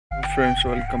Friends,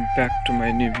 welcome back to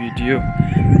my new video.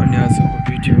 अनि आजको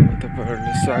भिडियोमा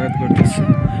तपाईँहरूलाई स्वागत गर्दछु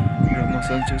र म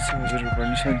सन्चै छु। हजुरहरू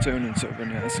पनि सन्चै हुनुहुन्छ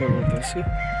भन्ने आशा गर्दछु।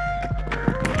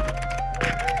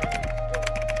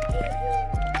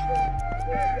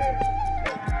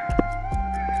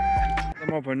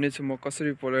 म भन्नेछु म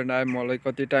कसरी पोल्यान्ड आएँ, मलाई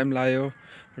कति टाइम लाग्यो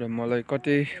र मलाई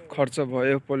कति खर्च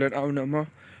भयो पोल्यान्ड आउनमा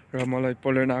र मलाई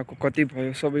पोल्यान्ड आएको कति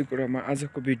भयो, सबै कुरा म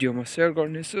आजको भिडियोमा सेयर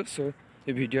गर्नेछु। सो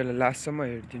यो भिडियोलाई लास्टसम्म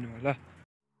हेरिदिनु होला।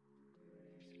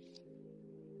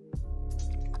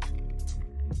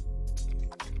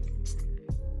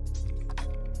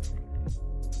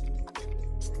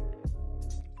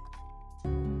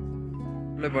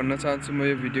 भन्न चाहन्छु म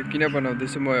यो भिडियो किन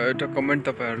बनाउँदैछु। म एउटा कमेन्ट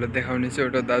तपाईँहरूलाई देखाउने छु।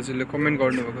 एउटा दाजुले कमेन्ट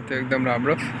गर्नुभएको थियो एकदम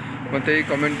राम्रो, म त्यही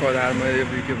कमेन्टको आधारमा यो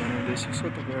भिडियो बनाउँदैछु। सो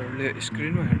तपाईँहरूले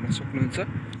स्क्रिनमा हेर्न सक्नुहुन्छ।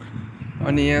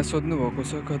 अनि यहाँ सोध्नुभएको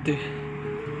छ कति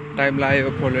टाइम लाग्यो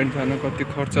पोल्यान्ड जान, कति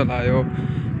खर्च लाग्यो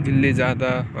दिल्ली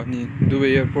जाँदा, अनि दुबई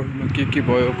एयरपोर्टमा के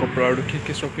भयो, कपडाहरू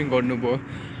के सपिङ गर्नुभयो,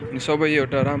 अनि सबै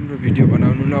एउटा राम्रो भिडियो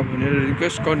बनाउनु न भनेर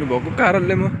रिक्वेस्ट गर्नुभएको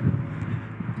कारणले म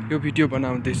यो भिडियो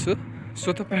बनाउँदैछु। सो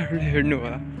तपाईँहरूले हेर्नु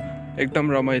होला, एकदम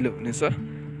रमाइलो हुनेछ।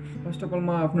 फर्स्ट अफ अल म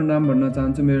आफ्नो नाम भन्न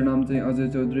चाहन्छु। मेरो नाम चाहिँ अजय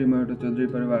चौधरी। म एउटा चौधरी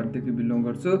परिवारदेखि बिलोङ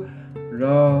गर्छु र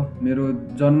मेरो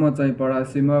जन्म चाहिँ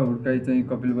परासीमा, हुर्काइ चाहिँ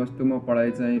कपिलवस्तुमा,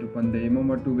 पढाइ चाहिँ रूपन्देहीमा।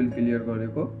 म 12 क्लियर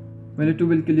गरेको। मैले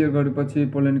 12 क्लियर गरेपछि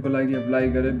पोल्यान्डको लागि एप्लाई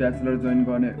गरेँ, ब्याचलर जोइन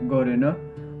गरेन।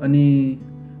 अनि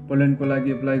पोल्यान्डको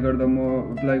लागि एप्लाई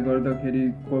गर्दाखेरि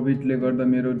कोभिडले गर्दा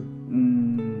मेरो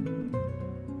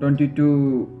 22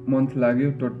 मन्थ लाग्यो।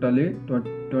 टोटली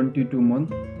 22 मन्थ,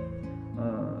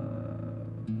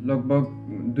 लगभग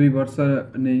 2 वर्ष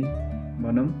नै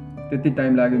भनौँ, त्यति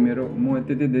टाइम लाग्यो मेरो। म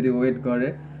त्यति धेरै वेट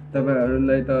गरेँ।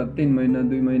 तपाईँहरूलाई त 3 महिना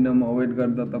 2 महिनामा वेट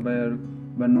गर्दा तपाईँहरू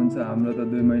भन्नुहुन्छ हाम्रो त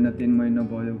 2 महिना 3 महिना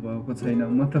भएको छैन।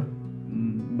 म त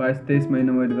 22-23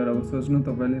 महिना वेट गरेर सोच्नु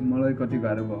तपाईँले मलाई कति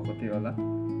गाह्रो भएको थियो होला।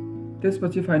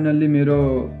 त्यसपछि फाइनल्ली मेरो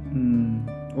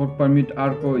वर्क पर्मिट,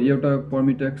 अर्को एउटा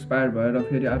पर्मिट एक्सपायर भएर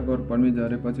फेरि अर्को वर्क पर्मिट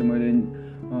झरेपछि मैले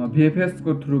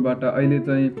भिएफएसको थ्रुबाट, अहिले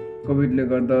चाहिँ कोभिडले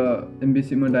गर्दा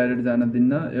एमबिसीमा डाइरेक्ट जान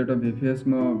दिन्न, एउटा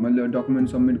भिएफएसमा मैले डकुमेन्ट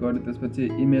सब्मिट गरेँ। त्यसपछि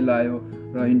इमेल आयो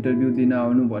र इन्टरभ्यू दिन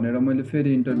आउनु भनेर मैले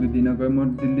फेरि इन्टरभ्यू दिन गएँ। म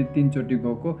दिल्ली 3 चोटि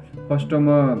गएको।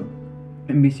 फर्स्टमा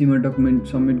एमबिसीमा डकुमेन्ट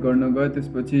सब्मिट गर्न गएँ।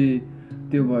 त्यसपछि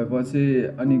त्यो भएपछि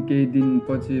अनि केही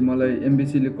दिनपछि मलाई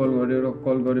एमबिसीले कल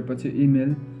गरेपछि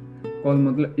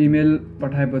इमेल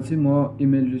पठाएपछि म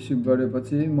इमेल रिसिभ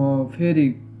गरेपछि म फेरि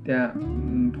त्यहाँ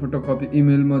फोटोकपी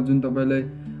इमेलमा जुन तपाईँलाई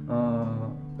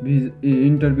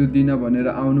इन्टरभ्यू दिन भनेर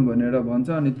आउनु भनेर भन्छ,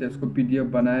 अनि त्यसको पिडिएफ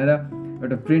बनाएर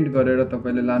एउटा प्रिन्ट गरेर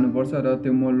तपाईँले लानुपर्छ र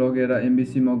त्यो म लगेर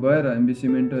एमबिसीमा गएर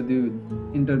एमबिसीमा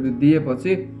इन्टरभ्यू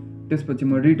दिएपछि त्यसपछि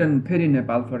म रिटर्न फेरि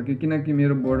नेपाल फर्केँ। किनकि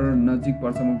मेरो बोर्डर नजिक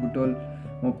पर्छ। म बुटोल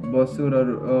बस्छु र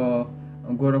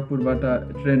गोरखपुरबाट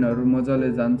ट्रेनहरू मजाले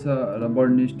जान्छ र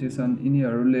बर्नी स्टेसन,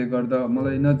 यिनीहरूले गर्दा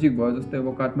मलाई नजिक भयो। जस्तै अब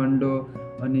काठमाडौँ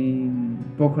अनि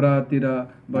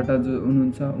पोखरातिरबाट जो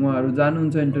हुनुहुन्छ उहाँहरू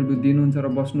जानुहुन्छ, इन्टरभ्यू दिनुहुन्छ र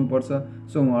बस्नुपर्छ।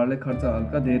 सो उहाँहरूले खर्च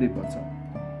हल्का धेरै पर्छ।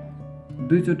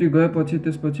 2 चोटि गएपछि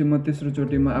त्यसपछि म तेस्रो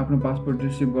चोटिमा आफ्नो पासपोर्ट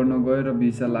रिसिभ गर्न गएँ र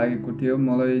भिसा लागेको थियो।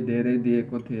 मलाई धेरै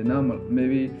दिएको थिएन,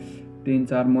 मेबी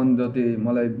 3-4 मन्थ जति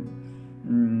मलाई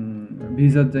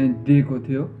भिजा चाहिँ दिएको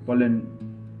थियो पोल्यान्ड।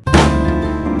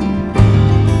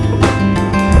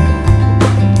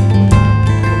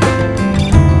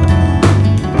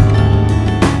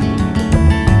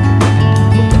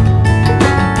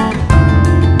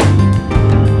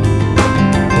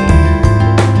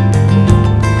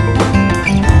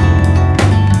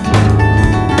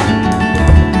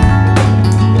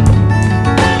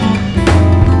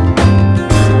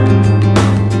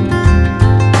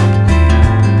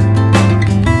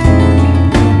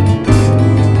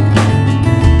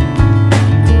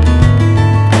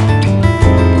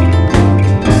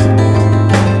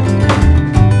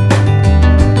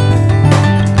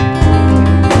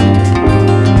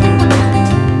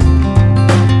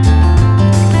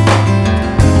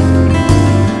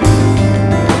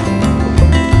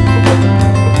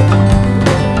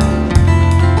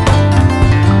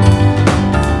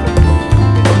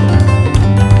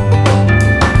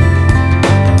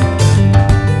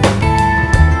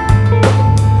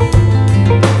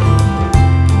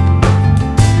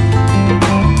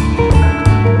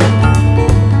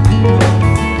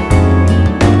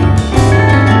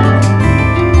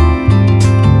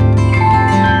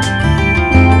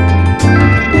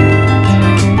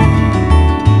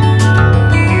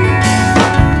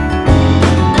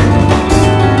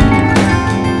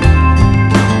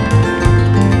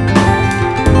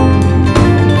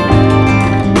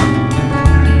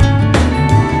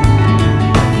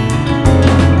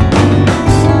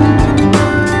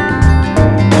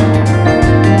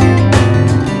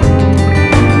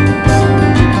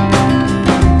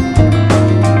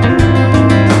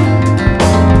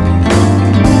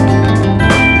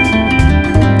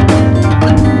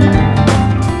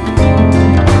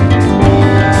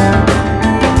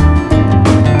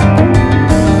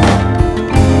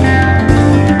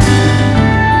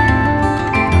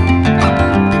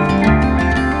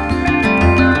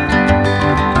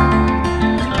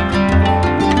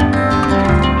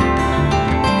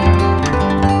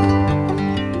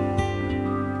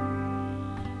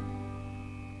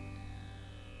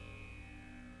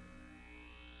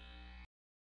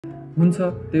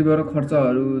 त्यही भएर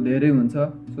खर्चहरू धेरै हुन्छ।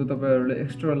 सो तपाईँहरूले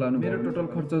एक्स्ट्रा लानु। मेरो टोटल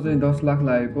खर्च चाहिँ 10 लाख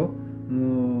लागेको,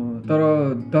 तर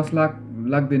 10 लाख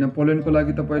लाग्दैन। पोल्यान्डको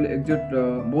लागि तपाईँले एक्ज्याक्ट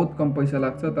बहुत कम पैसा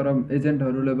लाग्छ, तर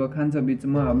एजेन्टहरूले अब खान्छ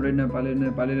बिचमा, हाम्रै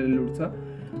नेपालीले लुट्छ।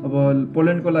 अब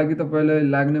पोल्यान्डको लागि तपाईँलाई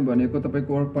लाग्ने भनेको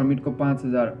तपाईँको वर्क पर्मिटको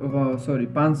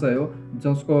 500 हो,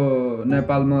 जसको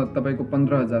नेपालमा तपाईँको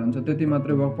 15,000 हुन्छ। त्यति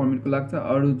मात्रै वर्क पर्मिटको लाग्छ।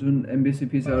 अरू जुन एम्बेसी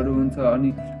फिसहरू हुन्छ अनि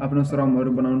आफ्नो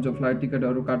श्रमहरू बनाउनुहुन्छ, फ्लाइट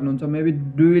टिकटहरू काट्नुहुन्छ, मेबी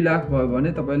 2 लाख भयो भने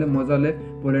तपाईँले मजाले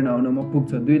पोल्यान्ड आउनमा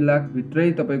पुग्छ। 2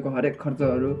 लाखभित्रै तपाईँको हरेक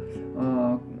खर्चहरू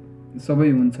सबै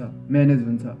हुन्छ, म्यानेज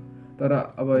हुन्छ। तर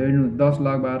अब हेर्नु 10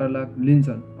 लाख 12 लाख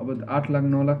लिन्छन्, अब 8 लाख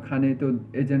 9 लाख खाने त्यो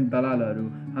एजेन्ट दलालहरू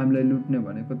हामीलाई लुट्ने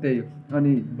भनेको त्यही हो।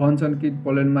 अनि भन्छन् कि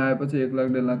पोल्यान्डमा आएपछि 1 लाख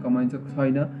 1.5 लाख कमाइन्छ,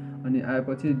 छैन। अनि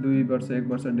आएपछि 2 वर्ष 1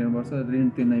 वर्ष 1.5 वर्ष ऋण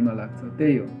तिर्नैमा लाग्छ।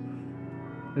 त्यही हो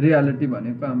रियालिटी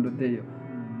भनेको, हाम्रो त्यही हो।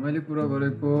 मैले कुरा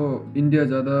गरेको इन्डिया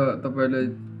जाँदा तपाईँलाई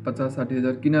 50-60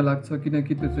 हजार किन लाग्छ,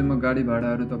 किनकि त्यसमा गाडी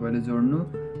भाडाहरू तपाईँले जोड्नु,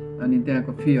 अनि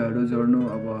त्यहाँको फीहरू जोड्नु,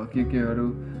 अब केहरू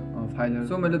फाइलहरू।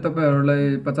 सो मैले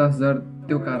तपाईँहरूलाई 50,000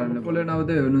 त्यो कारणले। पोल्यान्ड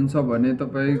आउँदै हुनुहुन्छ भने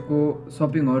तपाईँको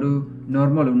सपिङहरू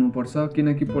नर्मल हुनुपर्छ,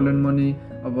 किनकि पोल्यान्डमा नि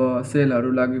अब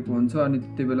सेलहरू लागेको हुन्छ। अनि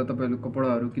त्यति बेला तपाईँले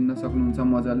कपडाहरू किन्न सक्नुहुन्छ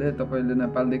मजाले। तपाईँले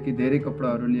नेपालदेखि धेरै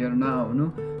कपडाहरू लिएर नआउनु,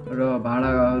 र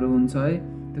भाडाहरू हुन्छ है,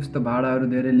 त्यस्तो भाडाहरू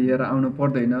धेरै लिएर आउनु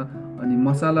पर्दैन। अनि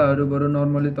मसलाहरू बरु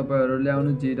नर्मली तपाईँहरू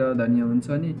ल्याउनु, जिरा धनियाँ हुन्छ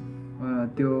नि,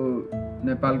 त्यो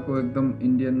नेपालको एकदम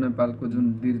इन्डियन नेपालको जुन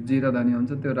जिरा धनियाँ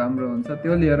हुन्छ त्यो राम्रो हुन्छ,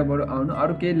 त्यो लिएर बरु आउनु।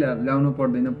 अरू केही ल्याउनु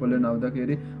पर्दैन पोल्यान्ड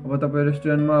आउँदाखेरि। अब तपाईँ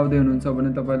रेस्टुरेन्टमा आउँदै हुनुहुन्छ भने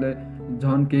तपाईँले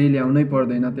झन् केही ल्याउनै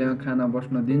पर्दैन, त्यहाँ खाना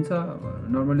बस्न दिन्छ।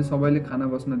 नर्मली सबैले खाना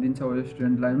बस्न दिन्छ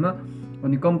रेस्टुरेन्ट लाइनमा।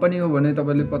 अनि कम्पनी हो भने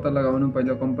तपाईँले पत्ता लगाउनु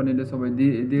पहिला कम्पनीले सबै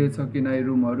दिएछ कि नै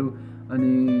रुमहरू।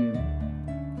 अनि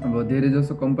अब धेरै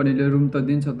जसो कम्पनीले रुम त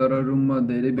दिन्छ, तर रुममा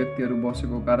धेरै व्यक्तिहरू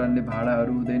बसेको कारणले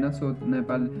भाडाहरू हुँदैन। सो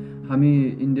हामी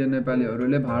इन्डियन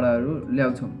नेपालीहरूले भाडाहरू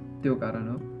ल्याउँछौँ, त्यो कारण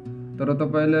हो। तर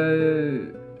तपाईँलाई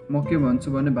म के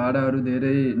भन्छु भने भाडाहरू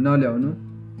धेरै नल्याउनु,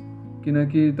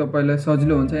 किनकि तपाईँलाई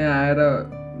सजिलो हुन्छ। यहाँ आएर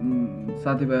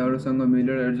साथीभाइहरूसँग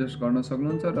मिलेर एडजस्ट गर्न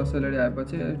सक्नुहुन्छ, र सेलेरी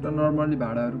आएपछि एउटा नर्मली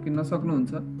भाडाहरू किन्न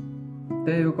सक्नुहुन्छ।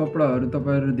 त्यही हो, कपडाहरू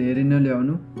तपाईँहरू धेरै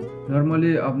नल्याउनु,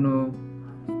 नर्मली आफ्नो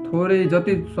थोरै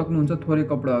जति सक्नुहुन्छ थोरै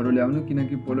कपडाहरू ल्याउनु,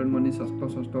 किनकि पोल्यान्डमा नि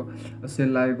सस्तो सेल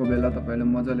लागेको बेला तपाईँले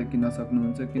मजाले किन्न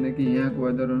सक्नुहुन्छ, किनकि यहाँको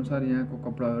वेदर अनुसार यहाँको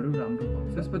कपडाहरू राम्रो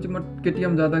पाउँछ। त्यसपछि म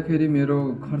केटिएम जाँदाखेरि मेरो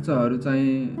खर्चहरू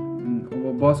चाहिँ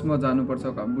अब बसमा जानुपर्छ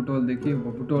बुटोलदेखि।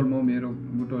 बुटोलमा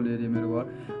बुटोल एरिया मेरो घर।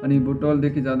 अनि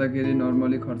बुटोलदेखि जाँदाखेरि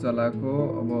नर्मली खर्च लागेको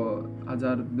अब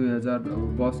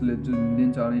 1000-2000 बसले जुन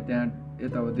दिन्छ। अनि त्यहाँ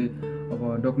यताउति अब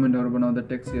डकुमेन्टहरू बनाउँदा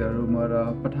ट्याक्सीहरूमा र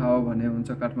पठाओ भन्ने हुन्छ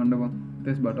काठमाडौँमा,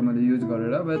 त्यसबाट मैले युज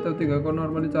गरेर अब यताउति गएको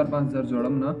नर्मली 4-5 हजार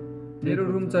जोडौँ न। मेरो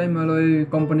रुम चाहिँ मलाई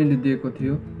कम्पनीले दिएको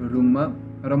थियो रुममा,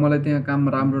 र मलाई त्यहाँ काम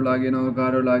राम्रो लागेन,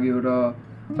 गाह्रो लाग्यो, र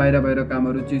बाहिर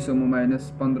कामहरू चिसोमा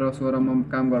 -15-16मा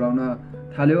काम गराउन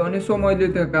थाल्यो। अनि सो मैले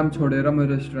त्यो काम छोडेर म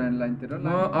रेस्टुरेन्ट लाइनतिर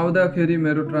आउँदाखेरि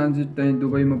मेरो ट्रान्जिट चाहिँ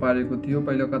दुबईमा पारेको थियो।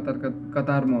 पहिला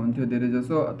कतारमा हुन्थ्यो धेरै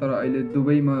जसो, तर अहिले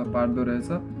दुबईमा पार्दो रहेछ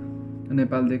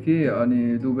नेपालदेखि। अनि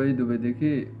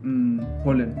दुबईदेखि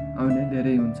पोल्यान्ड आउने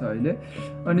धेरै हुन्छ अहिले।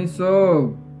 अनि सो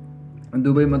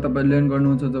दुबईमा तपाईँ ल्यान्ड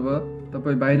गर्नुहुन्छ, जब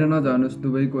तपाईँ बाहिर नजानुहोस्,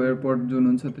 दुबईको एयरपोर्ट जुन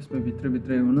हुन्छ त्यसमा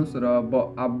भित्रै हुनुहोस्, र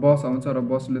बस आउँछ र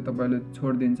बसले तपाईँले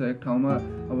छोडिदिन्छ एक ठाउँमा।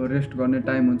 अब रेस्ट गर्ने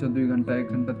टाइम हुन्छ 2 घन्टा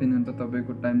 1 घन्टा 3 घन्टा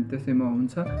तपाईँको टाइम त्यसैमा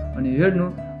हुन्छ। अनि हेर्नु,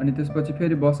 अनि त्यसपछि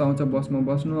फेरि बस आउँछ, बसमा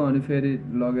बस्नु, अनि फेरि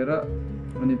लगेर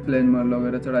अनि प्लेनमा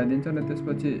लगेर चढाइदिन्छ। अनि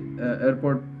त्यसपछि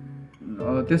एयरपोर्ट,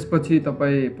 त्यसपछि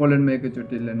तपाईँ पोल्यान्डमा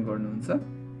एकैचोटि ल्यान्ड गर्नुहुन्छ।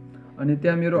 अनि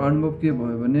त्यहाँ मेरो अनुभव के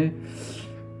भयो भने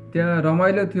त्यहाँ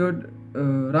रमाइलो थियो,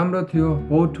 राम्रो थियो,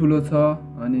 बहुत ठुलो छ,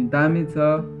 अनि दामी छ।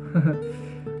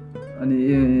 अनि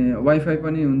वाइफाई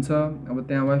पनि हुन्छ। अब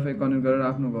त्यहाँ वाइफाई कनेक्ट गरेर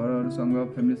आफ्नो घरहरूसँग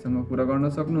फ्यामिलीसँग कुरा गर्न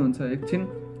सक्नुहुन्छ एकछिन,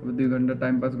 अब 2 घन्टा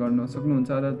टाइम पास गर्न सक्नुहुन्छ।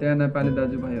 र त्यहाँ नेपाली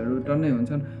दाजुभाइहरू टन्नै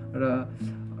हुन्छन्, र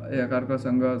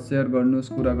एकअर्कासँग सेयर गर्नुहोस्,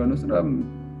 कुरा गर्नुहोस्। र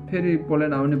फेरि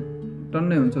पोल्यान्ड आउने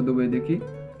टन्नै हुन्छ दुबईदेखि,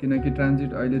 किनकि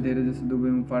ट्रान्जिट अहिले धेरै जस्तो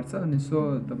दुबईमा पार्छ। अनि सो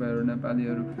तपाईँहरू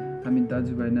नेपालीहरू, हामी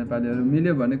दाजुभाइ नेपालीहरू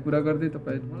मिल्यो भने कुरा गर्दै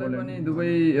तपाईँ पनि दुबई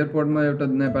एयरपोर्टमा एउटा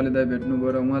नेपाली दाइ भेट्नुभयो,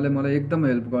 र उहाँले मलाई एकदम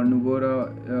हेल्प गर्नुभयो। र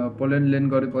पोल्यान्ड ल्यान्ड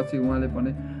गरेपछि उहाँले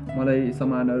पनि मलाई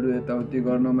सामानहरू यताउति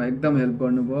गर्नमा एकदम हेल्प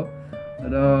गर्नुभयो।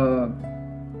 र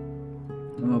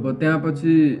अब त्यहाँ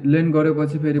पछि ल्यान्ड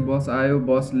गरेपछि फेरि बस आयो,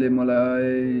 बसले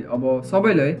मलाई अब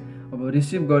सबैलाई अब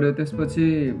रिसिभ गर्यो। त्यसपछि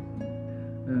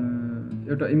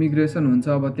एउटा इमिग्रेसन हुन्छ,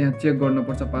 अब त्यहाँ चेक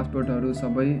गर्नुपर्छ पासपोर्टहरू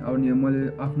सबै। अनि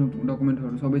मैले आफ्नो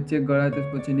डकुमेन्टहरू सबै चेक गराएँ।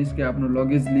 त्यसपछि निस्केँ, आफ्नो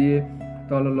लगेज लिएँ,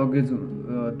 तल लगेज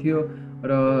थियो,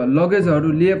 र लगेजहरू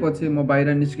लिएपछि म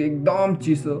बाहिर निस्केँ। एकदम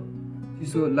चिसो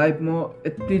चिसो लाइफमा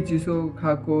यति चिसो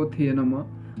खाएको थिएन म,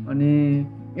 अनि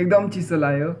एकदम चिसो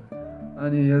लाग्यो।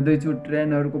 अनि हेर्दैछु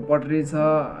ट्रेनहरूको पटरी छ,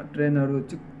 ट्रेनहरू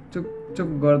चुक चुक चुक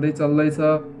गर्दै चल्दैछ।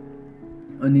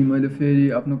 अनि मैले फेरि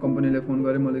आफ्नो कम्पनीलाई फोन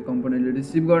गरेँ, मैले कम्पनीले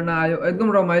रिसिभ गर्न आयो, एकदम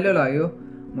रमाइलो लाग्यो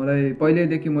मलाई।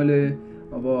 पहिल्यैदेखि मैले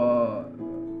अब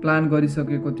प्लान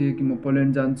गरिसकेको थिएँ कि म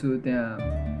पोल्यान्ड जान्छु,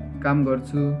 त्यहाँ काम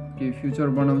गर्छु, केही फ्युचर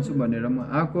बनाउँछु भनेर म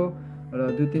आएको। र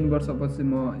 2-3 वर्षपछि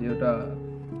म एउटा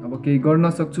अब केही गर्न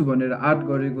सक्छु भनेर आँट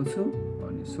गरेको छु।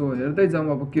 अनि सो हेर्दै जाउँ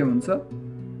अब के हुन्छ।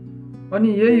 अनि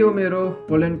यही हो मेरो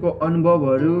पोल्यान्डको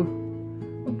अनुभवहरू।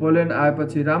 पोल्यान्ड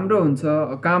आएपछि राम्रो हुन्छ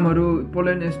कामहरू।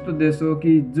 पोल्यान्ड यस्तो देश हो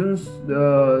कि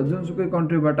जुनसुकै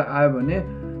कन्ट्रीबाट आयो भने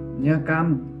यहाँ काम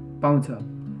पाउँछ,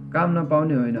 काम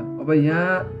नपाउने होइन। अब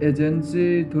यहाँ एजेन्सी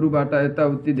थ्रुबाट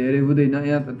यताउति धेरै हुँदैन,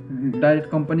 यहाँ त डाइरेक्ट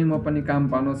कम्पनीमा पनि काम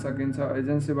पाउन सकिन्छ,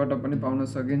 एजेन्सीबाट पनि पाउन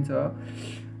सकिन्छ।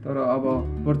 तर अब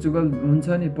पोर्चुगल हुन्छ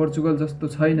नि, पोर्चुगल जस्तो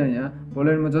छैन यहाँ।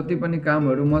 पोल्यान्डमा जति पनि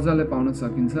कामहरू मजाले पाउन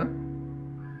सकिन्छ।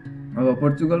 अब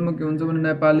पोर्चुगलमा के हुन्छ भने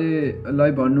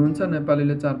नेपालीलाई भन्नुहुन्छ,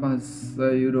 नेपालीले 4-5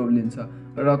 युरो लिन्छ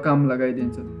र काम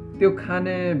लगाइदिन्छ। त्यो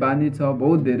खाने बानी छ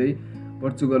बहुत धेरै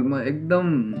पोर्चुगलमा, एकदम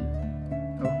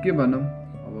अब के भनौँ,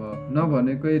 अब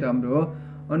नभनेकै राम्रो हो।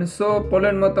 अनि सो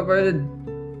पोल्यान्डमा तपाईँले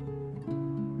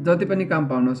जति पनि काम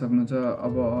पाउन सक्नुहुन्छ।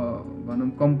 अब भनौँ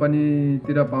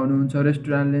कम्पनीतिर पाउनुहुन्छ,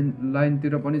 रेस्टुरेन्ट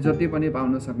लाइनतिर पनि जति पनि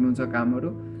पाउन सक्नुहुन्छ कामहरू।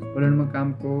 पोल्यान्डमा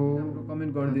कामको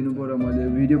कमेन्ट गरिदिनु भयो र मैले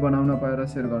भिडियो बनाउन पाएँ र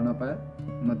सेयर गर्न पाएँ।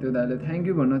 म त्यो दाइले थ्याङ्क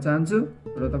यू भन्न चाहन्छु।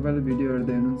 र तपाईँले भिडियो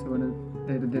हेर्दै हुनुहुन्छ भने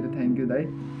धेरै धेरै थ्याङ्क यू दाइ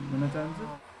भन्न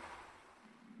चाहन्छु।